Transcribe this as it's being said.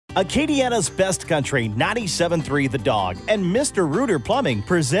Acadiana's Best Country 97.3 The Dog and Mr. Rooter Plumbing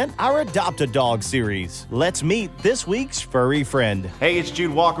present our Adopt-A-Dawg series. Let's meet this week's furry friend. Hey, it's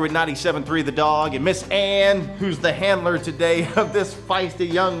Jude Walker at 97.3 The Dog and Miss Ann, who's the handler today of this feisty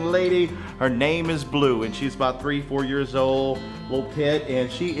young lady. Her name is Blue and she's about 3-4 years old, little pit,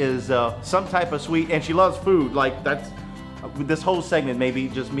 and she is some type of sweet, and she loves food. Like that's this whole segment maybe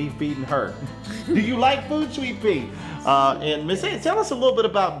just me feeding her. Do you like food, Sweet Pea? And Miss Ann, tell us a little bit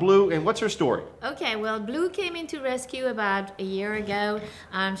about Blue and what's her story? Okay, well, Blue came into rescue about a year ago.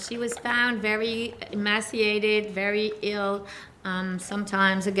 She was found very emaciated, very ill some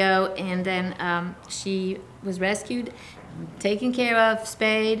times ago, and then she was rescued, taken care of,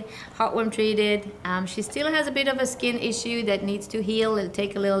 spayed, heartworm treated. She still has a bit of a skin issue that needs to heal. It'll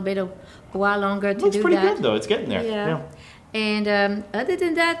take a little bit of a while longer to do that. Looks pretty good though, it's getting there. Yeah. And other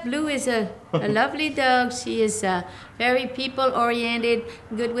than that, Blue is a lovely dog. She is very people-oriented,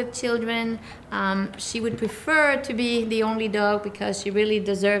 good with children. She would prefer to be the only dog because she really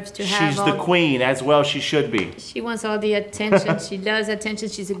deserves to have She's the queen, as well she should be. She wants all the attention. She loves attention.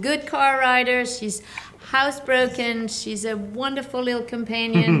 She's a good car rider. She's housebroken. She's a wonderful little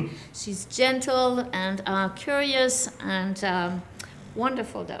companion. She's gentle and curious and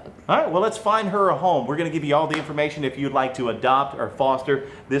wonderful dog. All right, well, let's find her a home. We're going to give you all the information if you'd like to adopt or foster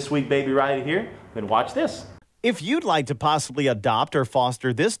this sweet baby right here. Then watch this. If you'd like to possibly adopt or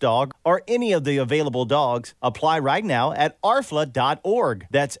foster this dog or any of the available dogs, apply right now at arfla.org.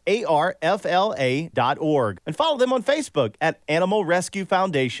 That's ARFLA.org. And follow them on Facebook at Animal Rescue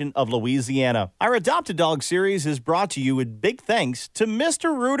Foundation of Louisiana. Our Adopt-A-Dawg series is brought to you with big thanks to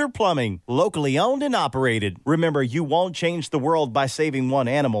Mr. Rooter Plumbing, locally owned and operated. Remember, you won't change the world by saving one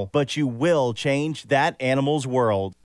animal, but you will change that animal's world.